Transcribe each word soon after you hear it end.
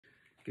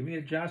Give me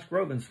a Josh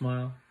Groban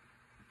smile.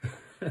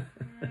 All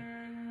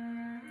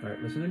right,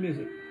 listen to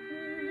music.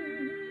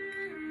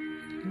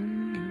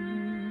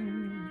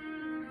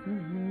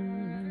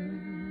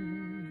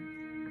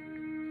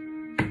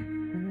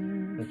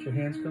 Let your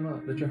hands come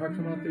up. Let your heart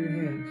come up through your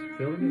hands.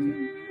 Feel the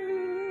music.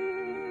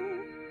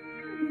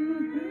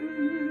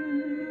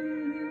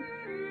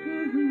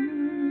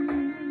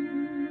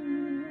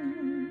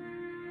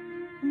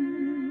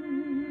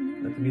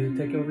 Let the music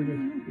take over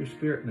your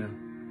spirit now.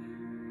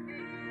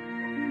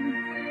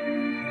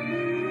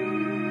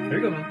 There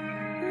you go, man.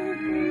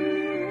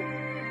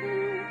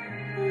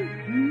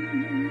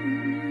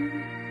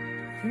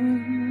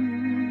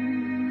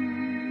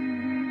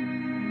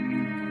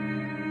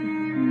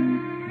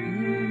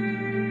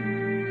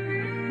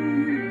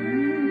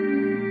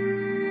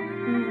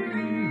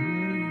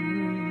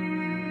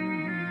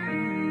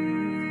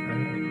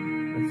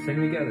 Let's sing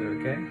together,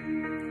 okay?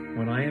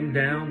 When I am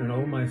down and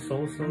oh my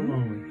soul so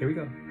lonely. Here we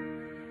go.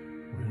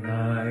 When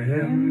I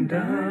am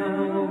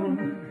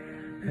down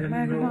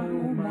and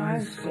oh my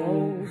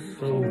soul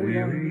so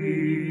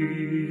weary,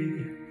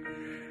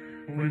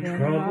 when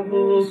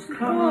troubles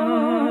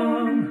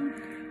come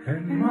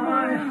and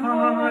my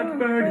heart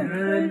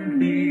burden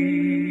me,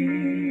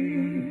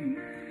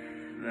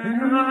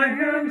 then I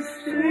am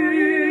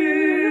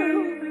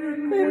still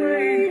and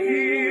wait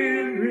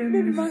here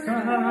in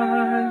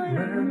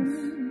silence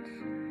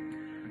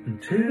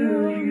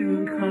until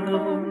you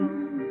come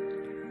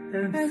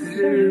and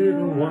sit a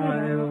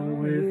while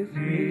with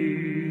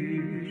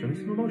me. Show me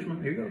some emotion.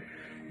 Here you go.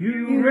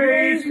 You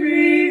raise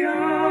me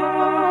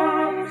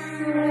up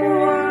so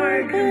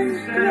I can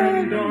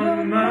stand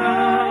on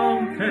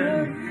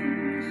mountains.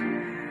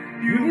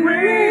 You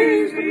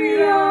raise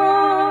me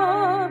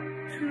up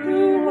to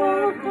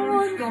walk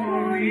on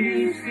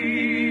stormy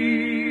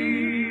seas.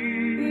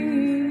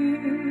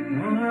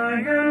 I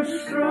am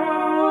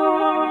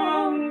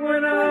strong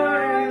when I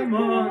am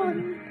on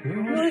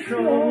your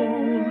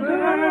shoulders.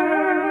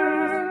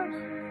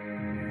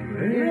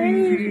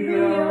 Raise me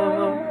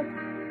up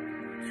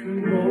to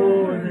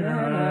more than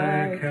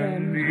I can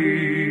be.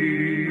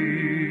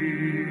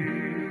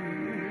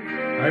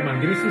 All right, man,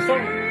 give me some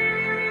song.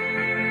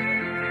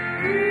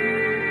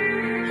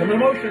 Some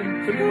emotion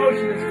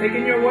that's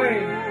taking your way.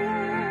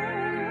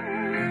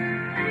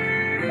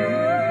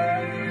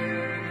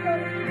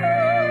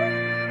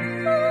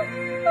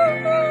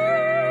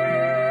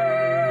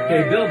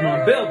 Okay, build, Mom,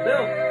 build.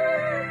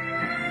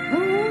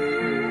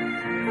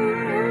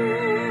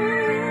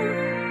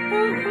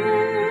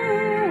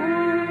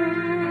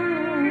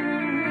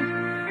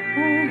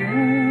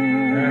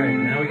 Alright,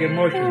 now we get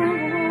emotional. I'm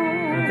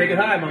gonna take it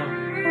high, Mom.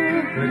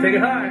 I'm gonna take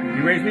it high.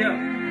 You raise me up.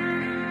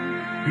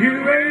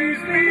 You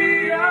raise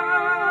me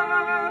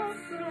up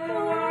so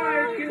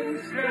I can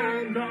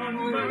stand on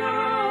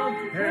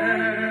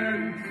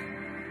mountains.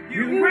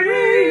 You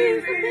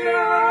raise me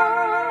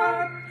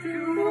up to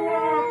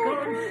walk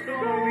on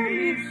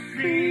stormy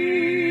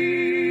seas.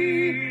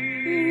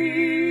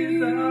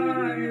 I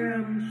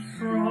am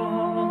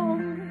strong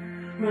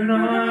when I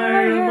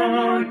am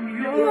on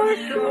your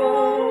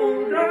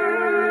shoulders.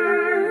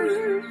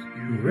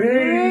 You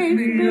raise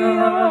me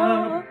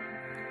up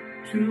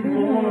to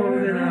more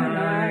than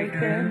I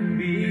can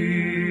be.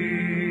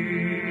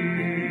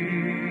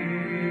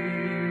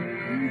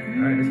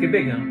 All right, let's get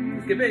big now.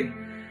 Let's get big.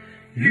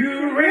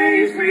 You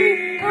raise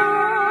me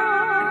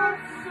up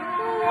so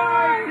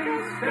I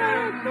can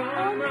stand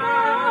on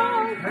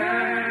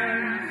mountains.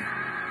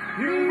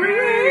 You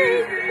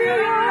raise me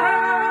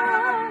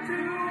up to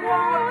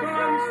walk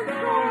on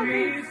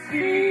stormy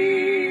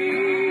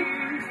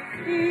seas.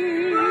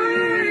 I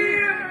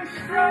am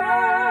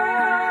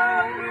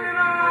strong when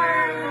I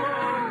am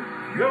on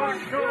your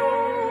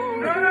shoulders.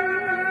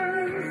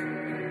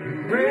 You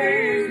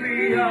raise me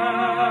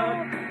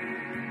up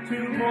to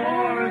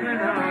more than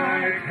I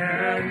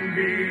can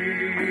be.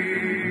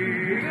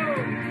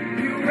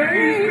 You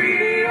raise me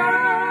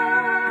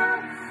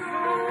up so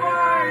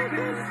I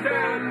can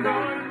stand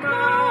on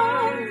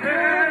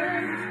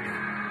mountains.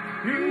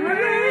 You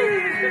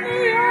raise me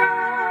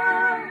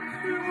up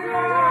to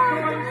walk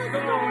on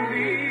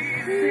stormy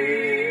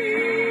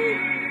seas.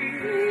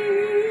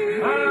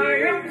 I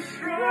am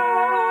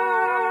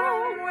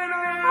strong when I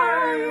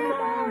am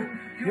on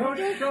your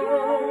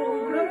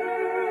shoulders.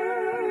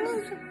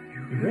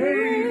 You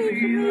raise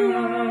me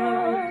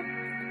up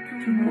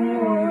to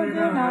more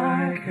than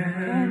I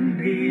can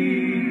be.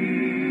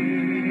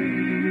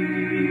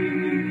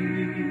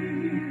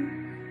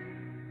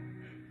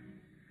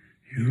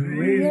 You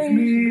raise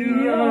me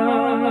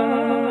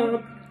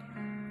up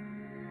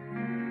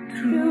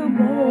to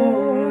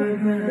more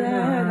than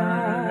I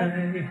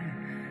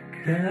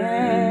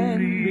can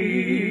be.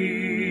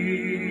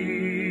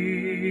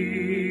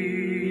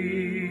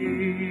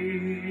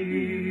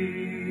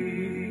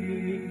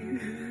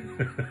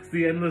 That's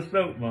the endless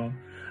note, Mom.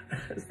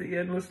 That's the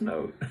endless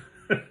note.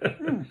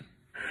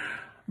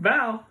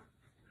 Bow.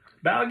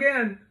 Bow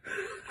again.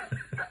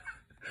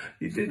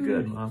 You did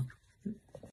good, Mom.